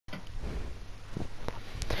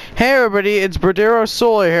Hey everybody, it's Bradero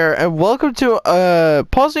Solar here, and welcome to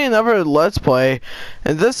possibly another Let's Play,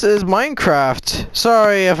 and this is Minecraft.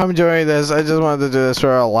 Sorry if I'm doing this, I just wanted to do this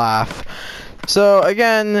for a laugh. So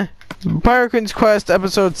again, Pirate Queen's Quest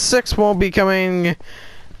episode 6 won't be coming,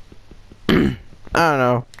 I don't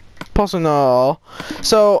know, possibly not at all.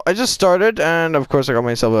 So I just started, and of course I got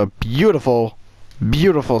myself a beautiful,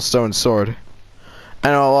 beautiful stone sword.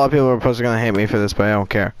 I know a lot of people are probably gonna hate me for this, but I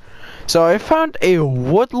don't care. So I found a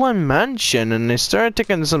woodland mansion, and I started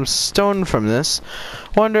taking some stone from this.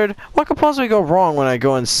 Wondered, what could possibly go wrong when I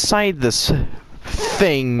go inside this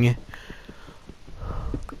thing?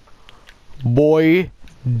 Boy,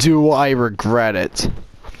 do I regret it.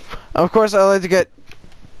 Of course, I like to get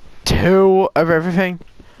 2 of everything.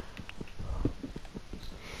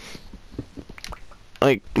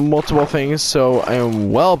 Like, multiple things, so I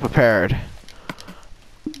am well prepared.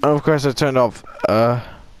 And of course, I turned off,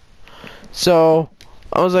 So,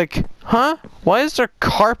 I was like, huh? Why is there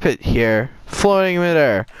carpet here? Floating in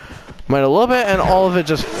midair. Went a little bit and all of it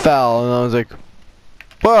just fell. And I was like,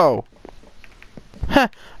 whoa. Heh,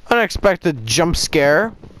 unexpected jump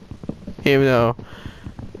scare. Even though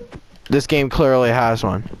this game clearly has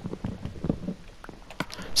one.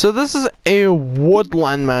 So this is a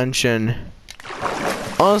woodland mansion.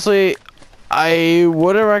 Honestly, I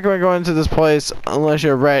wouldn't recommend going to this place unless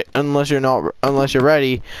you're ready. Unless you're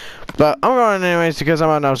ready. But I'm going anyways because I'm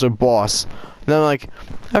an absolute boss. And I'm like,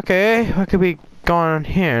 okay, what could be going on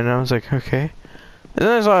here? And I was like, okay. And then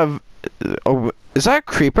I saw, oh, is that a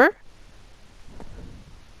creeper?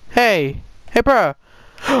 Hey, bro.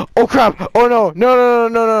 Oh crap! Oh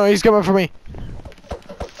no! He's coming for me.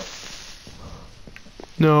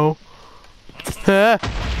 No.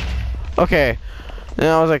 Okay. And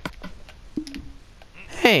I was like,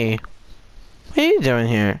 hey, what are you doing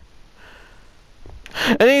here?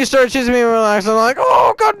 And then he started chasing me and relaxed, and I'm like,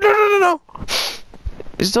 oh god, no.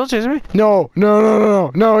 He's still chasing me? No,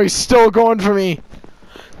 he's still going for me.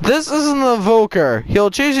 This isn't the Evoker. He'll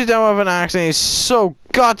chase you down with an axe, and he's so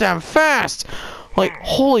goddamn fast. Like,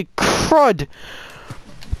 holy crud.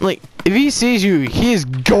 Like, if he sees you, he is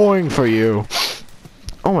going for you.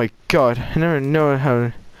 Oh my god, I never know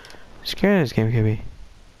how scary this game can be.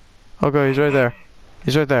 Oh god, he's right there.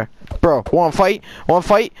 He's right there. Bro, wanna fight?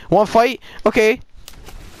 Okay.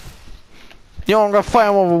 Yo, I'm gonna fight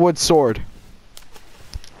him with a wood sword.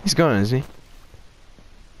 He's gone, isn't he?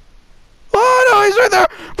 Oh no, he's right there!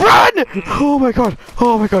 Run! Oh my god.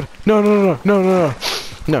 No, I'm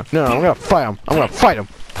gonna fight him.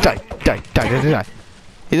 Die.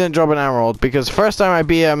 He didn't drop an emerald, because first time I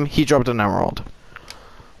beat him, he dropped an emerald.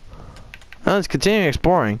 Now let's continue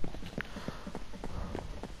exploring.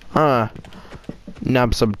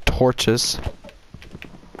 Nab some torches.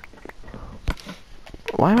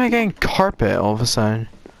 Why am I getting carpet all of a sudden?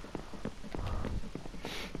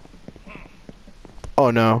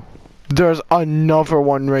 Oh no. There's another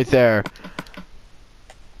one right there.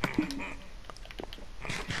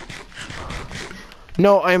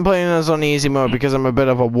 No, I'm playing this on easy mode because I'm a bit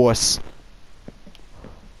of a wuss.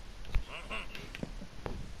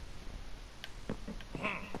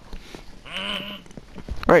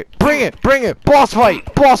 Right, bring it! Boss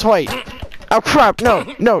fight! Oh crap,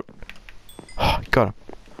 no! Oh, got him.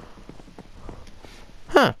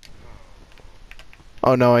 Huh.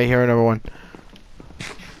 Oh no, I hear another one.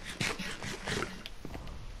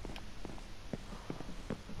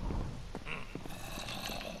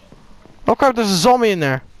 Oh crap, there's a zombie in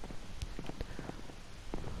there.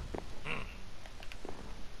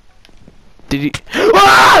 Did he?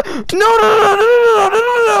 Ah! No!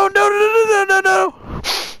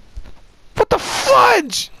 What the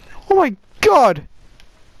fudge? Oh my god.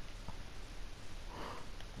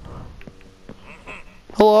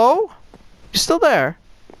 Hello? You still there?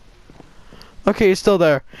 Okay, he's still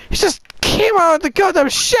there. He just came out of the goddamn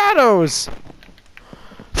shadows!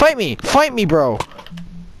 Fight me, bro!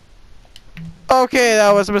 Okay,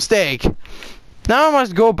 that was a mistake. Now I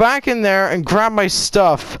must go back in there and grab my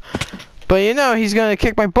stuff. But you know, he's gonna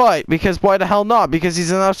kick my butt, because why the hell not? Because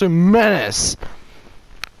he's an absolute menace.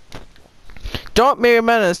 Don't be a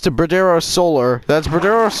menace to Bradero Solar. That's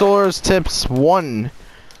Bradero Solar's tips 1.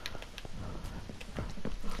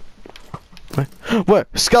 What?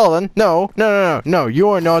 Skeleton? No. You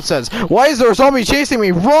are nonsense. Why is there a zombie chasing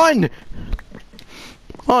me? Run!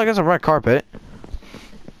 Well, I guess a red carpet.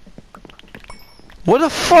 What the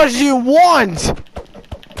fudge do you want?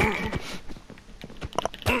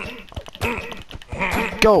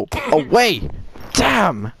 Go away!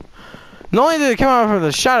 Damn! Not only did it come out from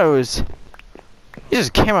the shadows, he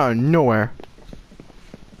just came out of nowhere.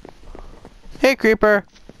 Hey, creeper.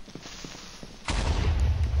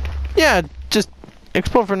 Yeah, just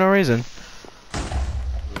explode for no reason.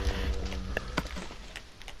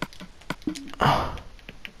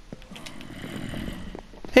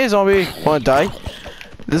 Hey zombie, wanna die?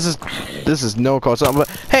 This is no cost. But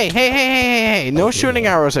hey, no shooting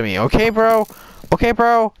arrows at me, okay, bro? Okay,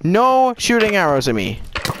 bro? No shooting arrows at me.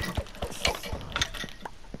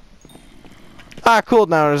 Ah, cool.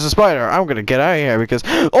 Now there's a spider. I'm gonna get out of here because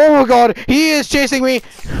oh my god, he is chasing me.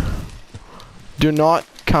 Do not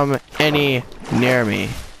come any near me.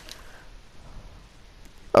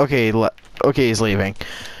 Okay, okay, he's leaving.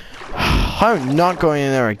 I'm not going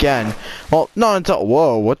in there again. Well, not until...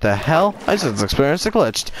 Whoa, what the hell? I just experienced a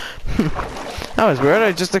glitch. That was weird.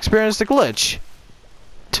 I just experienced a glitch.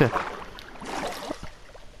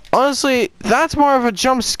 Honestly, that's more of a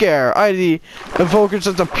jump scare. The evoker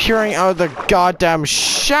just appearing out of the goddamn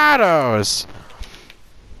shadows.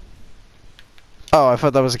 Oh, I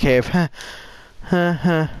thought that was a cave.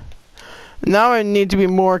 Now I need to be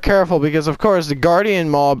more careful because, of course, the guardian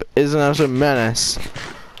mob is an absolute menace.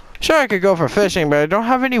 Sure, I could go for fishing, but I don't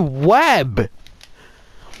have any web.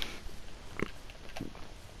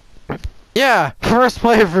 Yeah, first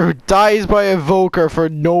playthrough dies by evoker for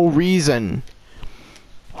no reason.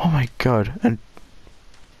 Oh my god. And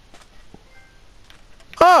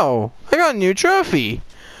oh, I got a new trophy.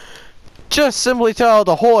 Just simply tell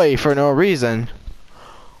the hoy for no reason.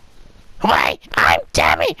 Why, I'm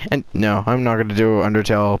Tammy! And no, I'm not gonna do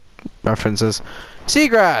Undertale references.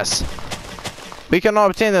 Seagrass! We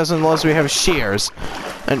cannot obtain this unless we have shears.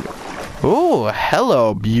 And ooh,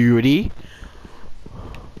 hello, beauty.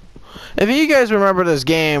 If you guys remember this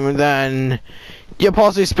game, then you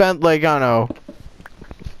possibly spent like, I don't know,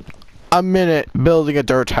 a minute building a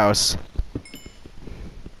dirt house.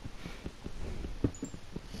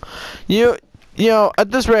 You know,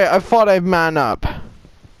 at this rate, I thought I'd man up.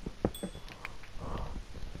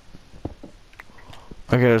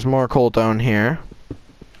 Okay, there's more coal down here.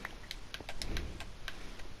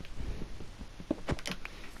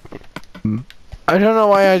 I don't know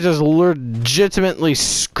why I just legitimately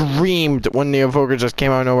screamed when the evoker just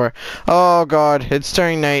came out of nowhere. Oh god, it's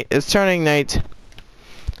turning night. It's turning night.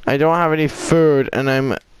 I don't have any food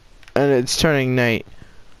and it's turning night.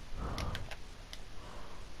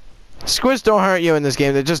 Squids don't hurt you in this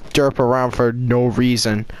game. They just derp around for no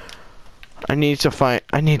reason. I need to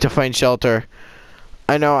find shelter.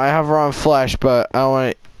 I know I have raw flesh, but I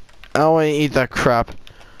want to eat that crap.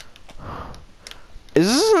 Is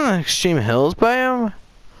this an extreme hills biome?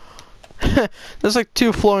 There's like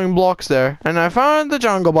 2 flowing blocks there, and I found the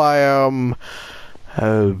jungle biome.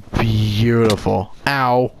 Oh, beautiful!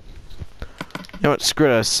 Ow! You know what? Screw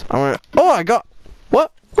this. Oh, I got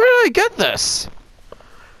what? Where did I get this?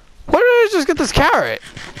 Where did I just get this carrot?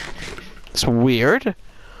 It's weird.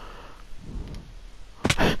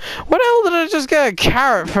 What the hell did I just get a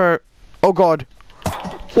carrot for? Oh god.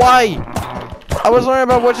 Why? I was learning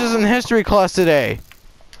about witches in history class today.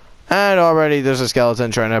 And already there's a skeleton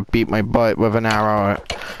trying to beat my butt with an arrow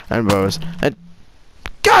and bows. And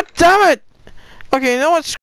god damn it! Okay, you know what?